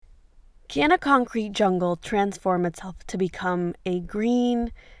Can a concrete jungle transform itself to become a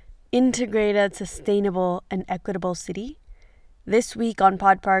green, integrated, sustainable, and equitable city? This week on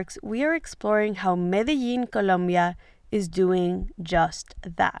Podparks, we are exploring how Medellin, Colombia is doing just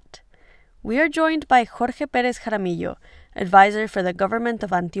that. We are joined by Jorge Perez Jaramillo, advisor for the government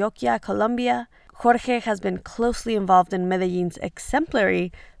of Antioquia, Colombia. Jorge has been closely involved in Medellin's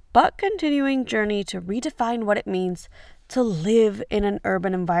exemplary but continuing journey to redefine what it means to live in an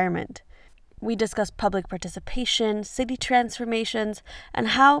urban environment. We discuss public participation, city transformations, and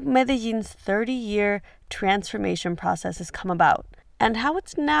how Medellin's 30-year transformation process has come about, and how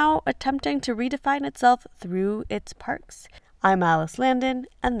it's now attempting to redefine itself through its parks. I'm Alice Landon,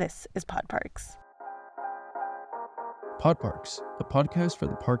 and this is Podparks. Podparks, a podcast for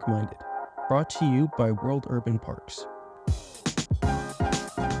the park-minded, brought to you by World Urban Parks.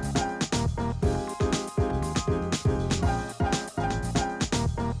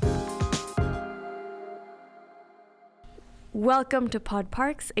 Welcome to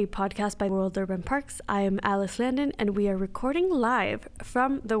Podparks, a podcast by World Urban Parks. I am Alice Landon, and we are recording live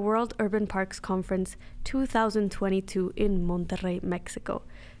from the World Urban Parks Conference 2022 in Monterrey, Mexico.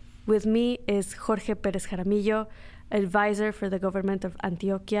 With me is Jorge Perez Jaramillo, advisor for the government of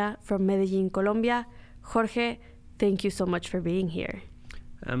Antioquia from Medellin, Colombia. Jorge, thank you so much for being here.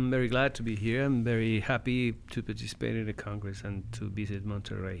 I'm very glad to be here. I'm very happy to participate in the Congress and to visit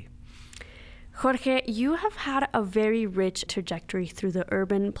Monterrey. Jorge, you have had a very rich trajectory through the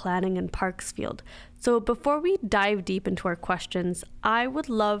urban planning and parks field. So before we dive deep into our questions, I would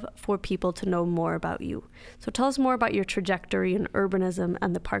love for people to know more about you. So tell us more about your trajectory in urbanism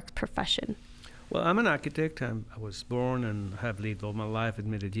and the parks profession. Well, I'm an architect. I was born and have lived all my life in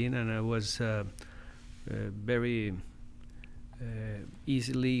Medellin, and I was very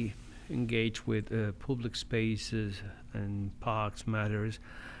easily engaged with public spaces and parks matters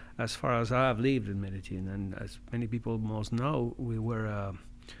as far as I have lived in Medellin. And as many people most know, we were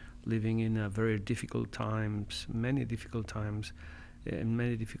living in very difficult times, many difficult times, in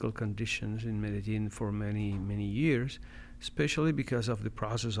many difficult conditions in Medellin for many, many years, especially because of the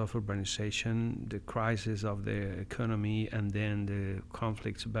process of urbanization, the crisis of the economy, and then the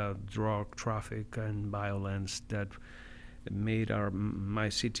conflicts about drug traffic and violence that made my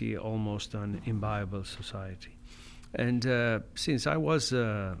city almost an inviable society. And since I was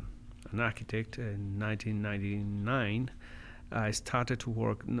an architect in 1999, I started to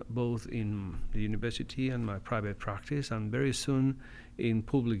work both in the university and my private practice, and very soon in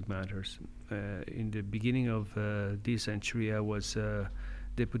public matters. In the beginning of this century, I was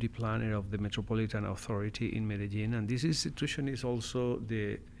deputy planner of the Metropolitan Authority in Medellin, and this institution is also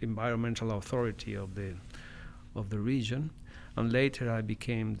the environmental authority of the region. And later I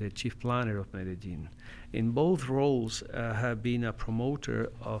became the chief planner of Medellin. In both roles, I have been a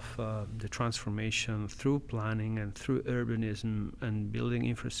promoter of the transformation through planning and through urbanism and building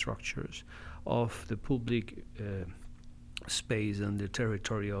infrastructures of the public space and the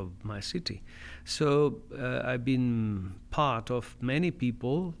territory of my city. So I've been part of many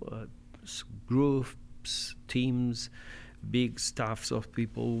people, groups, teams, big staffs of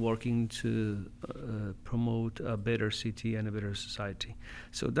people working to promote a better city and a better society.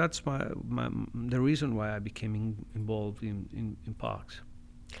 So that's the reason why I became involved in parks.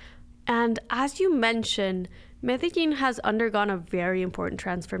 And as you mentioned, Medellin has undergone a very important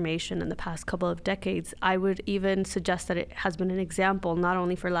transformation in the past couple of decades. I would even suggest that it has been an example, not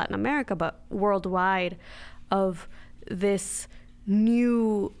only for Latin America, but worldwide, of this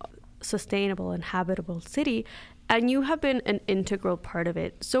new sustainable and habitable city. And you have been an integral part of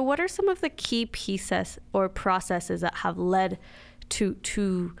it. So what are some of the key pieces or processes that have led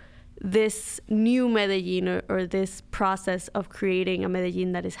to this new Medellin or this process of creating a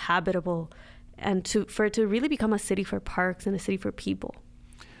Medellin that is habitable and for it to really become a city for parks and a city for people?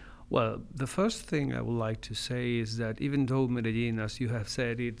 Well, the first thing I would like to say is that even though Medellin, as you have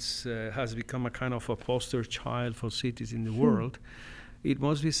said, has become a kind of a poster child for cities in the world, it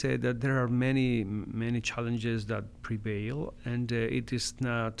must be said that there are many, many challenges that prevail, and it is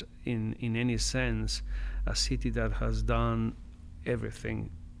not in any sense a city that has done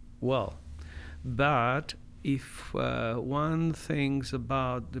everything well. But if one thinks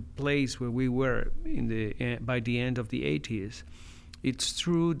about the place where we were by the end of the 80s, it's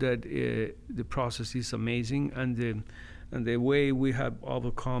true that the process is amazing, and the way we have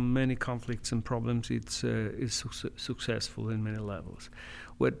overcome many conflicts and problems, it's successful in many levels.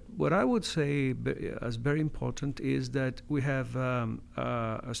 What I would say as very important is that we have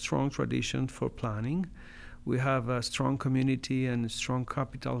a strong tradition for planning. We have a strong community and strong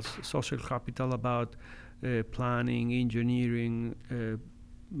capital, social capital about planning, engineering,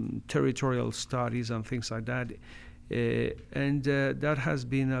 territorial studies and things like that. And that has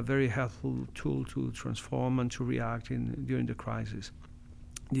been a very helpful tool to transform and to react during the crisis.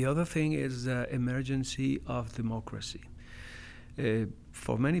 The other thing is the emergency of democracy.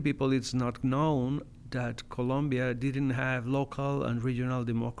 For many people, it's not known that Colombia didn't have local and regional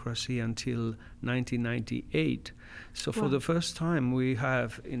democracy until 1998. So for the first time, we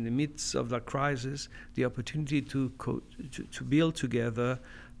have, in the midst of the crisis, the opportunity to build together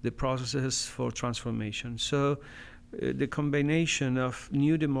the processes for transformation. So the combination of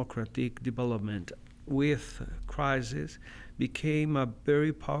new democratic development with crisis became a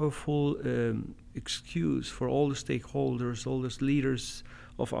very powerful excuse for all the stakeholders, all the leaders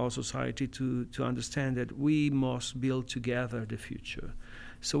of our society to understand that we must build together the future.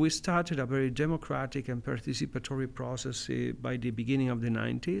 So we started a very democratic and participatory process by the beginning of the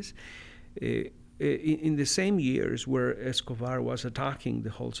 90s. In the same years where Escobar was attacking the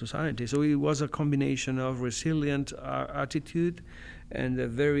whole society. So it was a combination of resilient attitude and a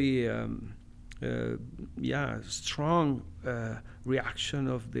very strong reaction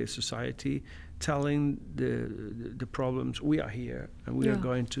of the society, telling the problems, we are here and we are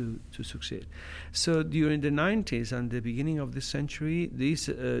going to succeed. So during the 90s and the beginning of the century, this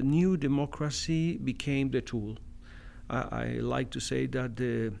new democracy became the tool. I like to say that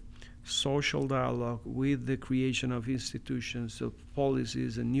the social dialogue with the creation of institutions, of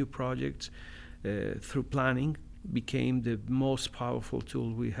policies and new projects through planning became the most powerful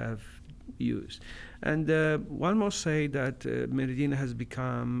tool we have used. And one must say that Medellin has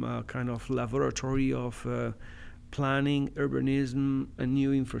become a kind of laboratory of planning, urbanism, and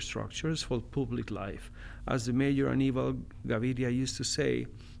new infrastructures for public life. As the mayor Aníbal Gaviria used to say,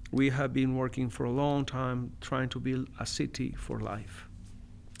 we have been working for a long time trying to build a city for life.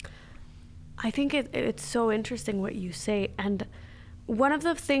 I think it's so interesting what you say. And one of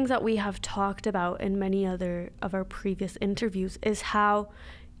the things that we have talked about in many other of our previous interviews is how,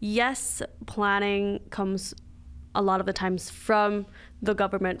 yes, planning comes a lot of the times from the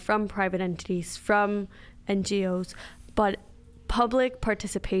government, from private entities, from NGOs, but public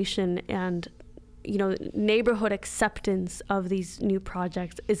participation and neighborhood acceptance of these new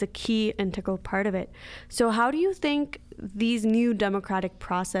projects is a key integral part of it. So how do you think these new democratic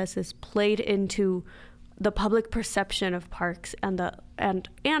processes played into the public perception of parks and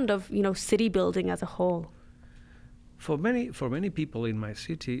of city building as a whole? For many people in my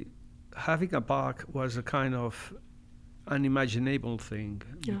city, having a park was a kind of unimaginable thing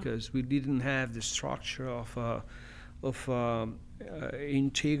because we didn't have the structure of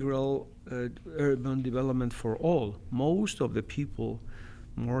integral urban development for all. Most of the people,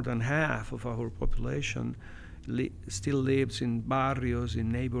 more than half of our population, still lives in barrios,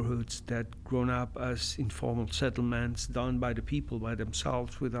 in neighborhoods that grown up as informal settlements done by the people by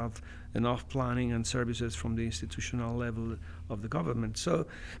themselves without enough planning and services from the institutional level of the government. So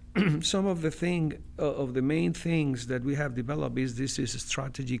some of the main things that we have developed is this is a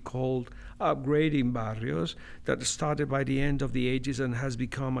strategy called upgrading barrios that started by the end of the 80s and has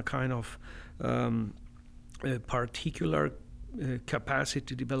become a kind of a particular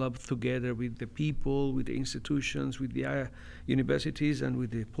capacity developed together with the people, with the institutions, with the universities, and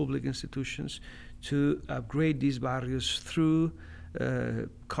with the public institutions to upgrade these barrios through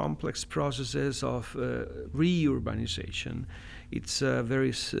complex processes of reurbanization. It's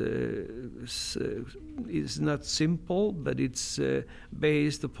it's not simple, but it's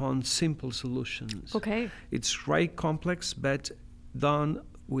based upon simple solutions. Okay. It's right complex, but done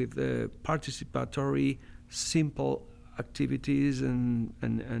with participatory, simple activities and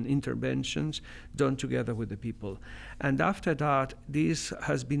interventions done together with the people. And after that, this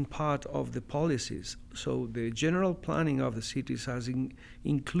has been part of the policies. So the general planning of the cities has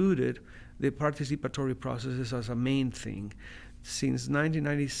included the participatory processes as a main thing. Since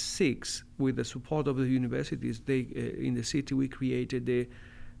 1996, with the support of the universities, in the city we created the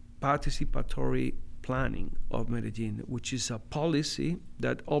participatory planning of Medellin, which is a policy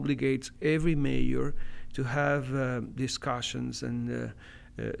that obligates every mayor to have discussions and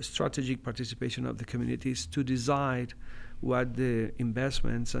strategic participation of the communities to decide what the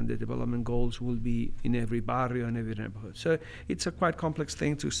investments and the development goals will be in every barrio and every neighborhood. So it's a quite complex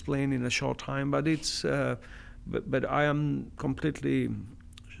thing to explain in a short time, but it's but I am completely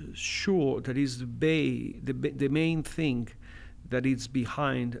sure that is the main thing that is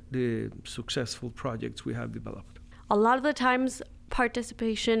behind the successful projects we have developed. A lot of the times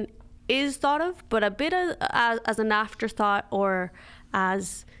participation is thought of, but a bit as an afterthought or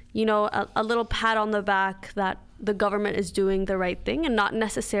as, a little pat on the back that the government is doing the right thing and not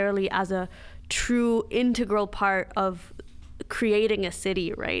necessarily as a true integral part of creating a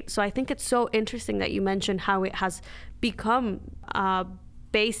city, right? So I think it's so interesting that you mentioned how it has become a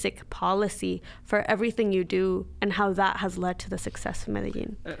basic policy for everything you do and how that has led to the success of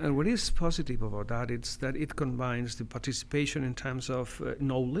Medellin. And what is positive about that is that it combines the participation in terms of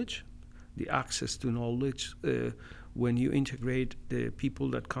knowledge, the access to knowledge. When you integrate the people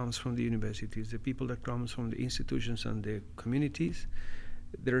that comes from the universities, the people that comes from the institutions and the communities,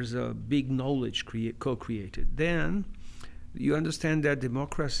 there's a big knowledge co-created. Then you understand that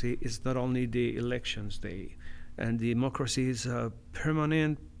democracy is not only the elections day, and democracy is a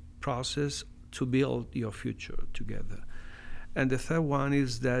permanent process to build your future together. And the third one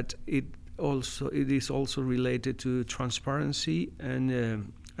is that it is also related to transparency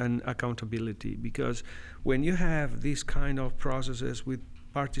and accountability, because when you have these kind of processes with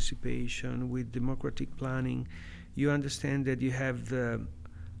participation, with democratic planning, you understand that you have the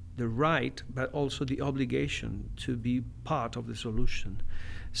right, but also the obligation to be part of the solution.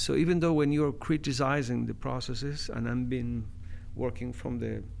 So even though when you're criticizing the processes, and I've been working from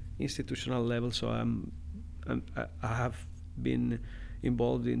the institutional level, so I have been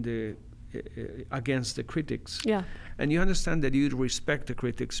involved in the against the critics. Yeah. And you understand that you respect the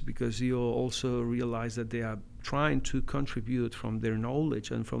critics because you also realize that they are trying to contribute from their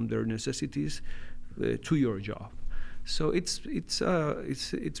knowledge and from their necessities to your job. So it's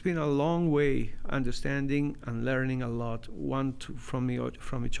been a long way understanding and learning a lot from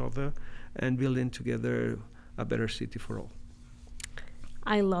each other and building together a better city for all.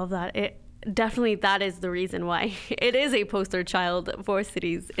 I love that. Definitely, that is the reason why it is a poster child for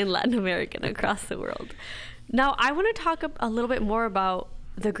cities in Latin America and across the world. Now, I want to talk a little bit more about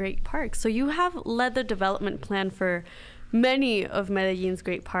the great parks. So you have led the development plan for many of Medellin's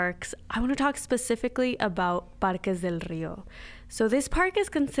great parks. I want to talk specifically about Parques del Río. So this park is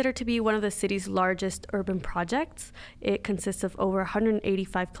considered to be one of the city's largest urban projects. It consists of over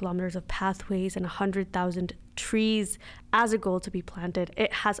 185 kilometers of pathways and 100,000 trees as a goal to be planted.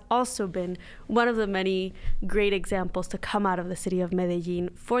 It has also been one of the many great examples to come out of the city of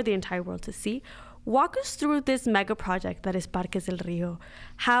Medellin for the entire world to see. Walk us through this mega project that is Parques del Río.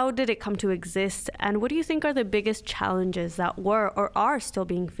 How did it come to exist, and what do you think are the biggest challenges that were or are still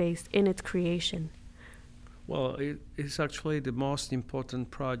being faced in its creation? Well, it's actually the most important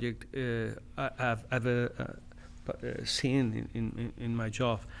project I've ever seen in my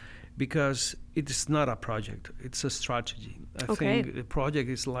job, because it is not a project; it's a strategy. I think the project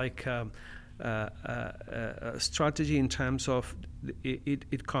is like a strategy in terms of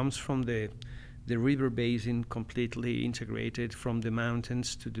it comes from the river basin, completely integrated from the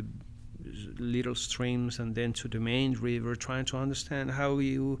mountains to the little streams and then to the main river, trying to understand how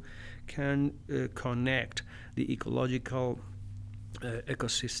you can connect the ecological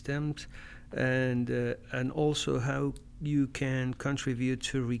ecosystems and also how you can contribute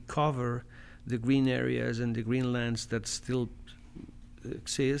to recover the green areas and the green lands that still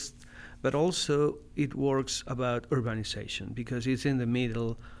exist. But also it works about urbanization because it's in the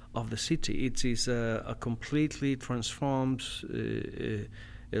middle of the city. It is a completely transformed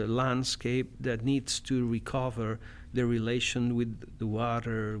landscape that needs to recover the relation with the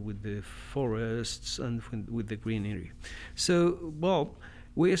water, with the forests, and with the greenery. So, well,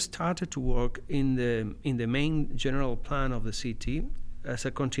 we started to work in the main general plan of the city as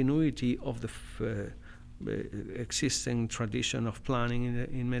a continuity of the existing tradition of planning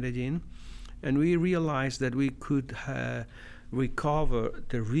in Medellin, and we realized that we could recover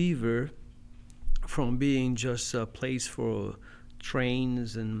the river from being just a place for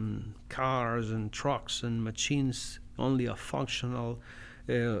trains and cars and trucks and machines, only a functional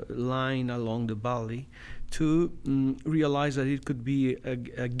line along the valley, to realize that it could be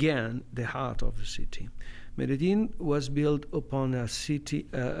again the heart of the city. Medellin was built upon a city,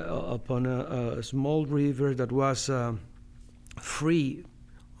 upon a small river that was free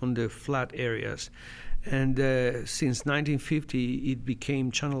on the flat areas. And since 1950, it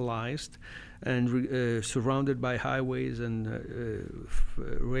became channelized and surrounded by highways and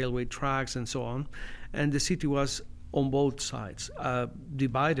railway tracks and so on. And the city was on both sides, a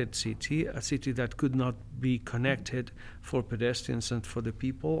divided city, a city that could not be connected for pedestrians and for the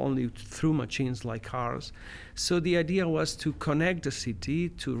people, only through machines like cars. So the idea was to connect the city,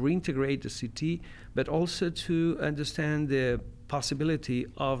 to reintegrate the city, but also to understand the possibility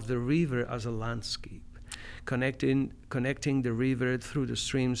of the river as a landscape. Connecting the river through the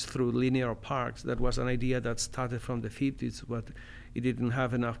streams, through linear parks. That was an idea that started from the 50s, but it didn't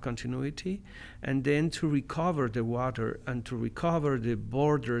have enough continuity. And then to recover the water and to recover the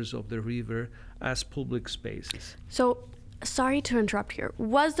borders of the river as public spaces. So, sorry to interrupt here.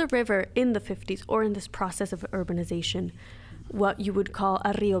 Was the river in the 50s or in this process of urbanization what you would call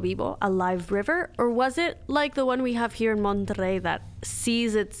a río vivo, a live river? Or was it like the one we have here in Monterrey that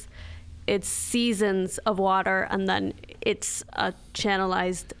sees its seasons of water and then it's a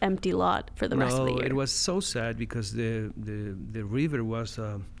channelized empty lot for the rest of the year? No, it was so sad because the river was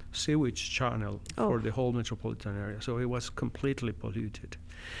a sewage channel for the whole metropolitan area, so it was completely polluted.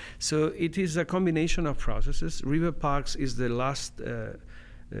 So it is a combination of processes. River Parks is the last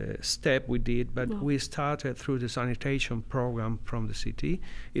step we did, but we started through the sanitation program from the city.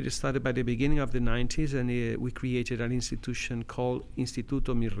 It started by the beginning of the 90s, and we created an institution called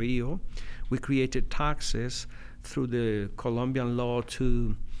Instituto Mi Río. We created taxes through the Colombian law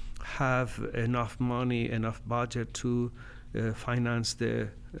to have enough money, enough budget to finance the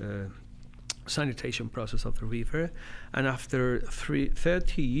sanitation process of the river. And after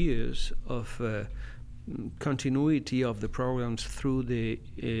 30 years of continuity of the programs through the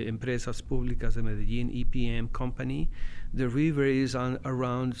Empresas Públicas de Medellin, EPM company, the river is on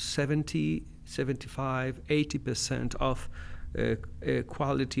around 70, 75, 80% of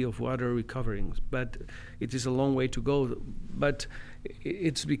quality of water recovering. But it is a long way to go, but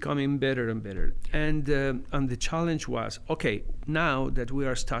it's becoming better and better. And the challenge was, okay, now that we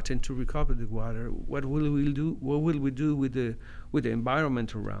are starting to recover the water, what will we do? What will we do with the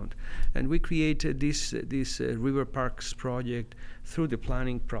environment around? And we created this River Parks project through the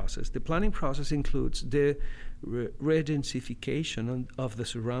planning process. The planning process includes the re-densification of the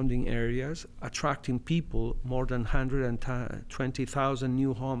surrounding areas, attracting people. More than 120,000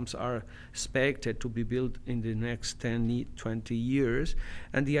 new homes are expected to be built in the next 10, 20 years.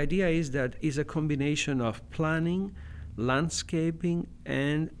 And the idea is that it's a combination of planning, landscaping,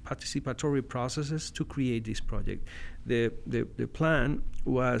 and participatory processes to create this project. The plan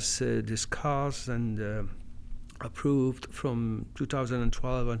was discussed and approved from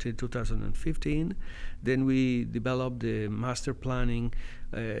 2012 until 2015. Then we developed the master planning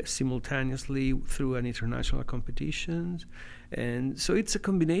simultaneously through an international competitions. And so it's a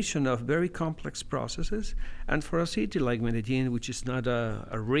combination of very complex processes. And for a city like Medellin, which is not a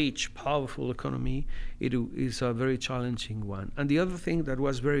rich, powerful economy, it is a very challenging one. And the other thing that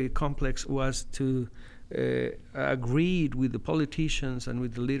was very complex was to agreed with the politicians and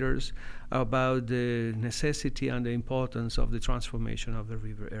with the leaders about the necessity and the importance of the transformation of the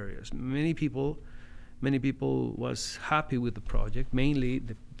river areas. Many people was happy with the project. Mainly,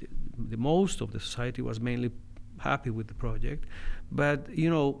 the most of the society was mainly happy with the project. But,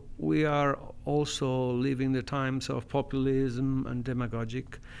 we are also living the times of populism and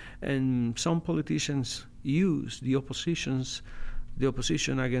demagogic, and some politicians use the opposition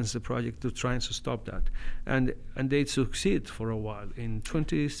against the project to try and stop that. And they succeed for a while. In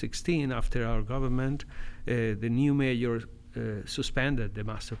 2016, after our government, the new mayor suspended the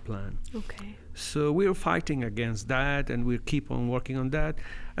master plan. Okay. So we're fighting against that, and we keep on working on that.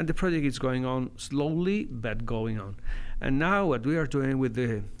 And the project is going on slowly, but going on. And now what we are doing with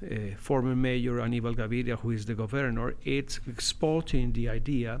the former mayor, Aníbal Gaviria, who is the governor, it's exporting the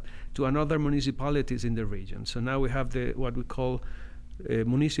idea to another municipalities in the region. So now we have what we call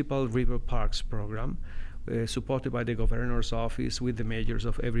Municipal River Parks program, supported by the governor's office with the mayors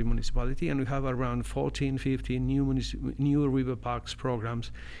of every municipality, and we have around 14, 15 new river parks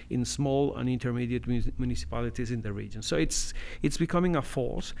programs in small and intermediate municipalities in the region. So it's becoming a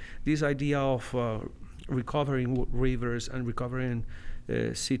force. This idea of recovering rivers and recovering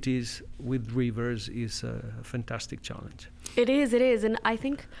cities with rivers is a fantastic challenge. It is, and I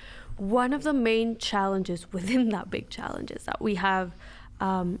think one of the main challenges within that big challenges that we have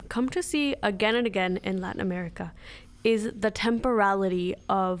come to see again and again in Latin America is the temporality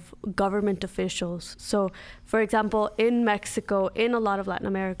of government officials. So, for example, in Mexico, in a lot of Latin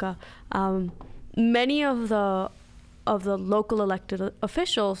America, many of the local elected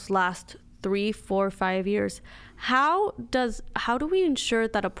officials last 3, 4, 5 years. How do we ensure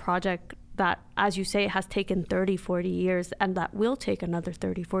that a project that, as you say, has taken 30, 40 years and that will take another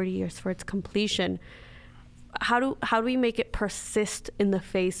 30, 40 years for its completion, how do we make it persist in the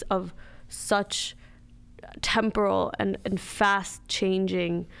face of such temporal and fast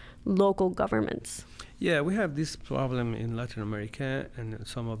changing local governments? Yeah, we have this problem in Latin America and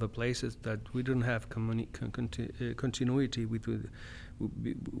some other places that we don't have continuity with the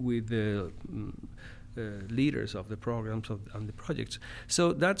leaders of the programs and the projects.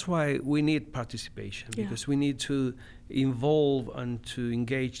 So that's why we need participation, because we need to involve and to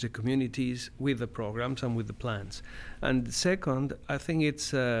engage the communities with the programs and with the plans. And second, I think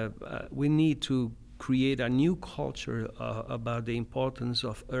it's we need to create a new culture about the importance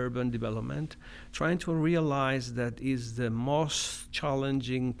of urban development, trying to realize that is the most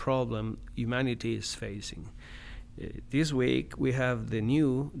challenging problem humanity is facing. this week we have the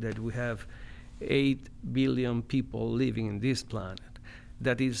new that we have 8 billion people living in this planet.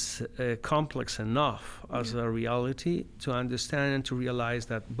 That is complex enough as a reality to understand and to realize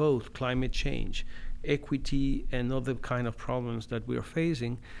that both climate change, equity, and other kind of problems that we are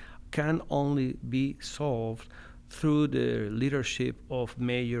facing can only be solved through the leadership of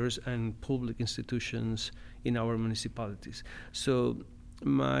mayors and public institutions in our municipalities. So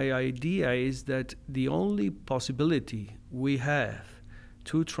my idea is that the only possibility we have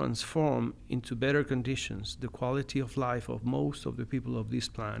to transform into better conditions the quality of life of most of the people of this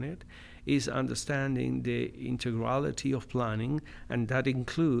planet is understanding the integrality of planning, and that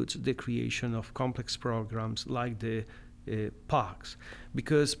includes the creation of complex programs like the parks,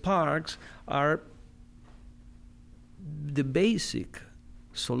 because parks are the basic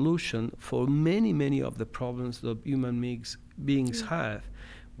solution for many of the problems that human beings have.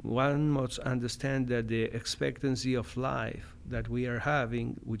 One must understand that the expectancy of life that we are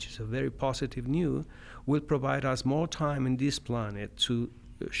having, which is a very positive news, will provide us more time in this planet to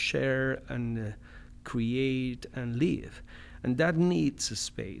share and create and live. And that needs a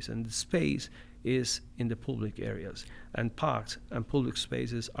space, and the space is in the public areas. And parks and public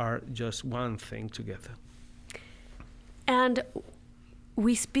spaces are just one thing together. And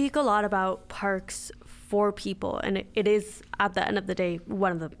we speak a lot about parks for people, and it is, at the end of the day,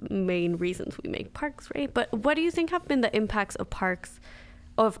 one of the main reasons we make parks, right? But what do you think have been the impacts of parks,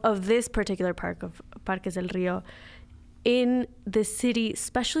 of this particular park, of Parques del Río, in the city,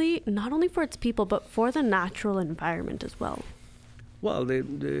 especially not only for its people, but for the natural environment as well? Well,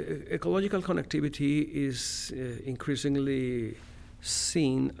 the ecological connectivity is increasingly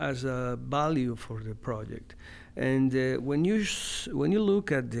seen as a value for the project. And when you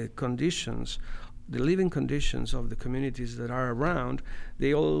look at the conditions, the living conditions of the communities that are around,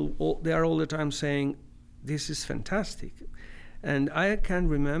 they are all the time saying, "This is fantastic." And I can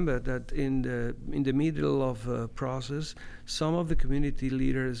remember that in the middle of a process, some of the community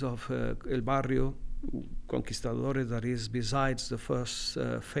leaders of El Barrio Conquistadores, that is besides the first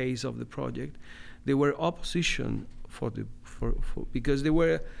phase of the project, they were opposition for because they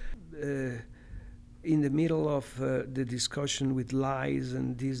were in the middle of the discussion with lies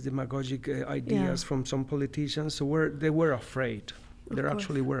and these demagogic ideas from some politicians. So they were afraid. They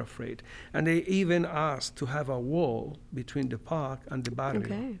actually were afraid. And they even asked to have a wall between the park and the barrio.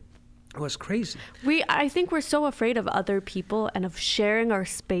 Okay. It was crazy. I think we're so afraid of other people and of sharing our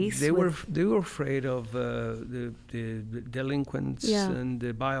space. They were afraid of the delinquents and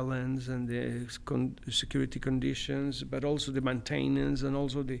the violence and the security conditions, but also the maintenance and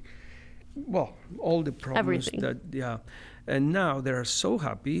also all the problems. Everything. And now they are so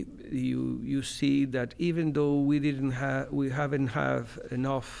happy. You see that even though we haven't have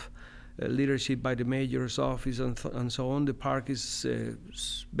enough leadership by the mayor's office and so on, the park is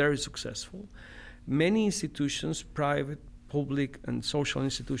very successful. Many institutions, private, public, and social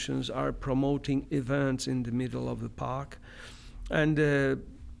institutions, are promoting events in the middle of the park. And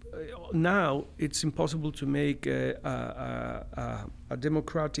now it's impossible to make a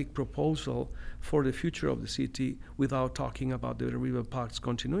democratic proposal for the future of the city without talking about the river park's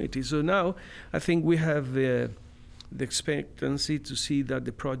continuity. So now I think we have the expectancy to see that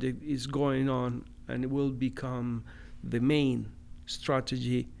the project is going on and it will become the main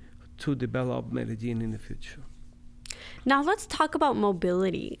strategy to develop Medellin in the future. Now let's talk about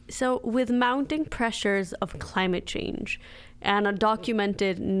mobility. So with mounting pressures of climate change and a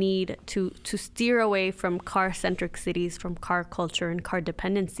documented need to steer away from car-centric cities, from car culture and car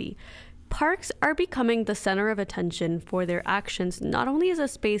dependency, parks are becoming the center of attention for their actions, not only as a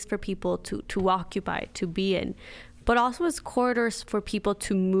space for people to occupy, to be in, but also as corridors for people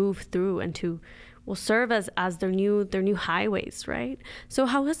to move through and will serve as their new highways, right? So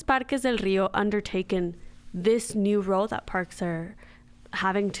how has Parques del Río undertaken this new role that parks are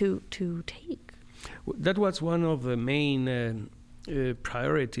having to take? That was one of the main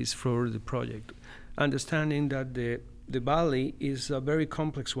priorities for the project, understanding that the valley is a very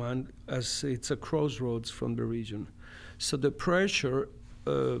complex one, as it's a crossroads from the region. So the pressure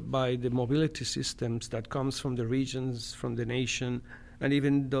by the mobility systems that comes from the regions, from the nation, and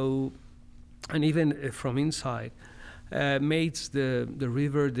even from inside, makes the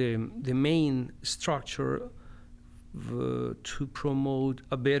river the main structure to promote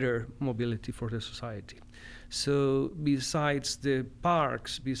a better mobility for the society. So besides the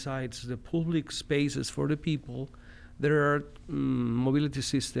parks, besides the public spaces for the people, there are mobility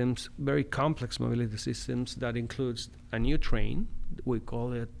systems, very complex mobility systems, that includes a new train. We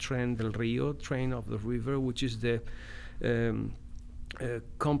call it Tren del Río, train of the river, which is the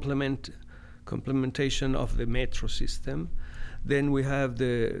complement complementation of the metro system. Then we have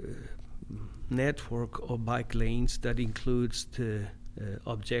the network of bike lanes that includes the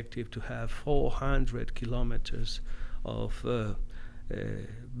objective to have 400 kilometers of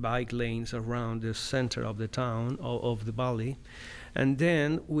bike lanes around the center of the town, of the valley. And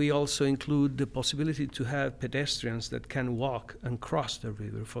then we also include the possibility to have pedestrians that can walk and cross the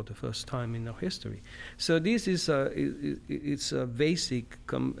river for the first time in our history. So this is it's a basic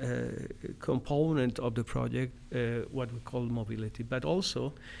component of the project, what we call mobility. But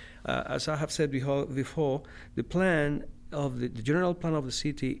also, as I have said before, the plan of the general plan of the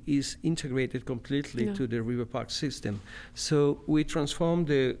city is integrated completely to the river park system. So we transform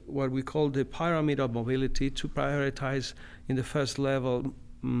what we call the pyramid of mobility to prioritize in the first level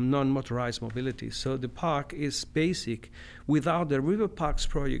non-motorized mobility. So the park is basic. Without the river parks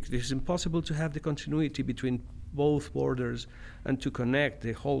project, it is impossible to have the continuity between both borders and to connect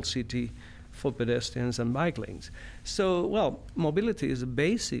the whole city for pedestrians and bike lanes. So, well, mobility is a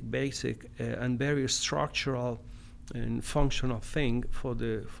basic and very structural and functional thing for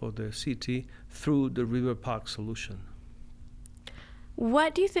the city through the river park solution.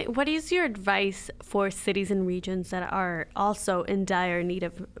 What do you think? What is your advice for cities and regions that are also in dire need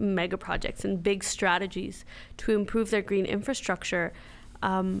of mega projects and big strategies to improve their green infrastructure,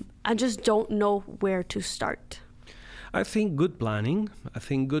 and just don't know where to start? I think good planning.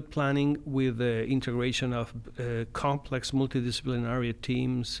 With the integration of complex multidisciplinary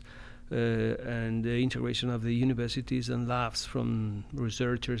teams. And the integration of the universities and labs from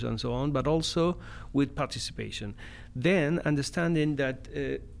researchers and so on, but also with participation. Then understanding that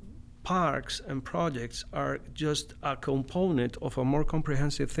parks and projects are just a component of a more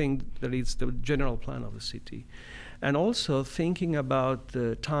comprehensive thing that is the general plan of the city. And also thinking about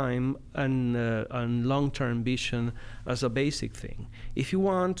time and long-term vision as a basic thing. If you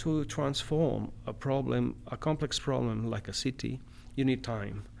want to transform a complex problem like a city, you need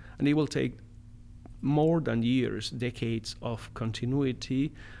time. And it will take more than years, decades of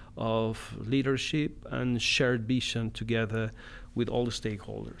continuity, of leadership and shared vision together with all the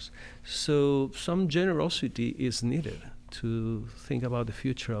stakeholders. So some generosity is needed to think about the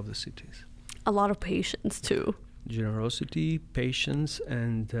future of the cities. A lot of patience too. Generosity, patience,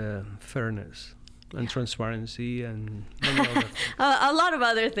 and fairness. And transparency and many other things. A lot of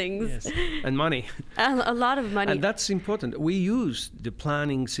other things. Yes. And money. A lot of money. And that's important. We use the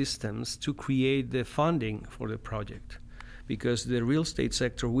planning systems to create the funding for the project because the real estate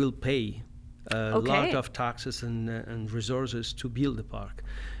sector will pay a lot of taxes and resources to build the park.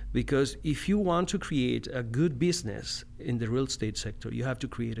 Because if you want to create a good business in the real estate sector, you have to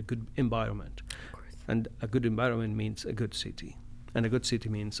create a good environment. Of course. And a good environment means a good city. And a good city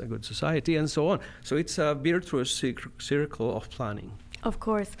means a good society, and so on. So it's a virtuous circle of planning. Of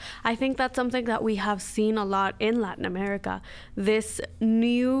course. I think that's something that we have seen a lot in Latin America. This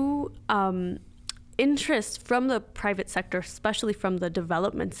new interest from the private sector, especially from the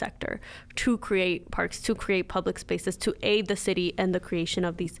development sector, to create parks, to create public spaces, to aid the city in the creation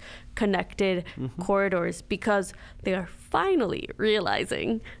of these connected corridors, because they are finally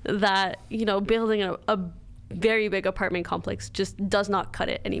realizing that, building a very big apartment complex just does not cut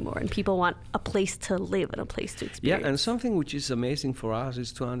it anymore, and people want a place to live and a place to experience. Yeah, and something which is amazing for us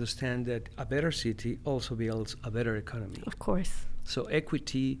is to understand that a better city also builds a better economy. Of course. So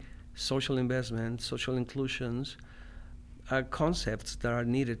equity, social investment, social inclusions are concepts that are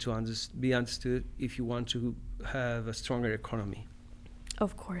needed to be understood if you want to have a stronger economy.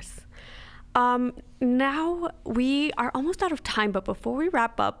 Of course. Now we are almost out of time, but before we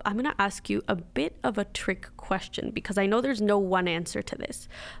wrap up, I'm going to ask you a bit of a trick question because I know there's no one answer to this.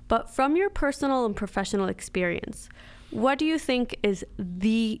 But from your personal and professional experience, what do you think is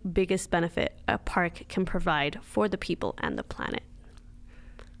the biggest benefit a park can provide for the people and the planet?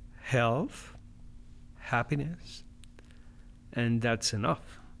 Health, happiness, and that's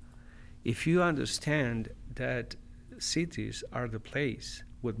enough. If you understand that cities are the place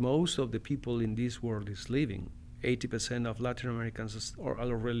where most of the people in this world is living, 80% of Latin Americans are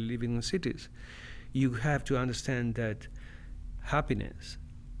already living in cities, you have to understand that happiness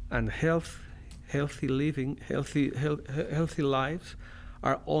and healthy living, healthy lives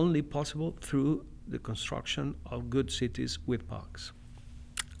are only possible through the construction of good cities with parks.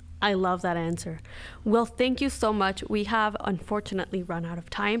 I love that answer. Well, thank you so much. We have unfortunately run out of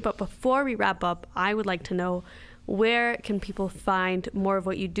time, but before we wrap up, I would like to know, where can people find more of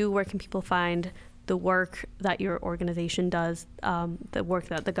what you do? Where can people find the work that your organization does, the work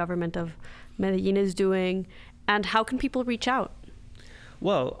that the government of Medellin is doing, and how can people reach out?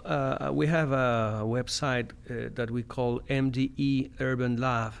 Well, we have a website that we call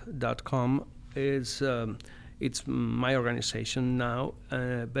mdeurbanlab.com. It's my organization now,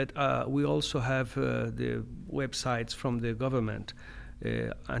 but we also have the websites from the government,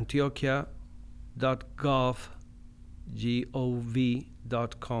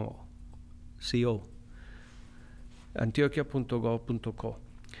 antioquia.gov.co, antioquia.gov.co,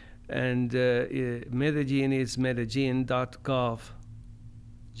 and Medellin is medellin.gov.co,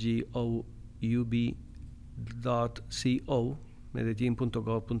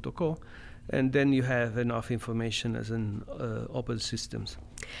 medellin.gov.co, and then you have enough information as an open systems.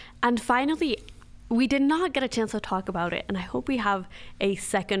 And finally, we did not get a chance to talk about it, and I hope we have a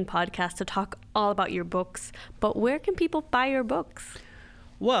second podcast to talk all about your books. But where can people buy your books?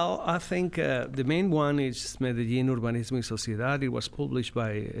 Well, I think the main one is Medellin, Urbanismo y Sociedad. It was published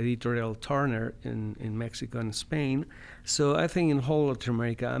by Editorial Turner in Mexico and Spain. So I think in whole Latin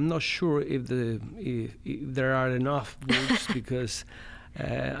America, I'm not sure if there are enough books because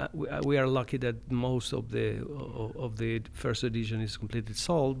we are lucky that most of the first edition is completely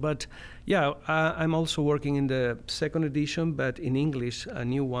sold. But yeah, I'm also working in the second edition, but in English, a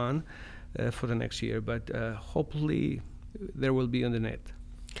new one for the next year. But hopefully there will be on the net.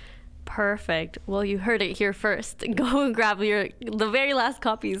 Perfect. Well, you heard it here first. Go and grab the very last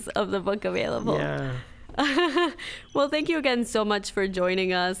copies of the book available. Yeah. Well, thank you again so much for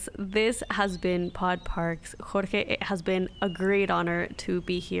joining us. This has been Podparks. Jorge, it has been a great honor to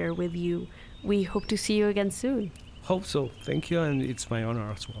be here with you. We hope to see you again soon. Hope so. Thank you, and it's my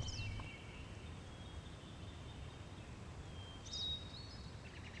honor as well.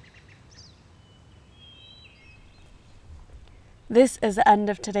 This is the end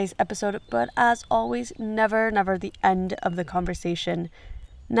of today's episode, but as always, never the end of the conversation.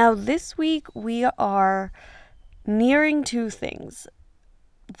 Now, this week we are nearing two things: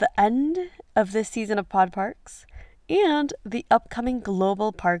 the end of this season of Podparks and the upcoming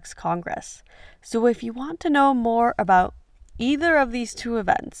Global Parks Congress. So if you want to know more about either of these two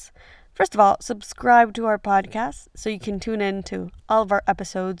events, first of all, subscribe to our podcast so you can tune in to all of our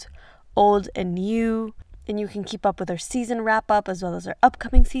episodes, old and new, and you can keep up with our season wrap-up as well as our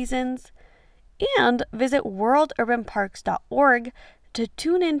upcoming seasons. And visit worldurbanparks.org to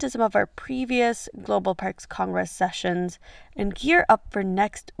tune in to some of our previous Global Parks Congress sessions and gear up for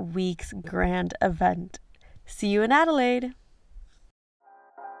next week's grand event. See you in Adelaide.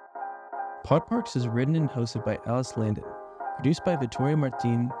 Podparks is written and hosted by Alice Landon, produced by Victoria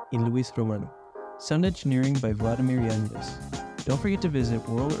Martin and Luis Romano, sound engineering by Vladimir Yanez. Don't forget to visit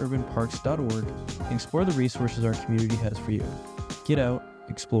worldurbanparks.org and explore the resources our community has for you. Get out,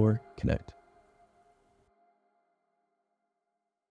 explore, connect.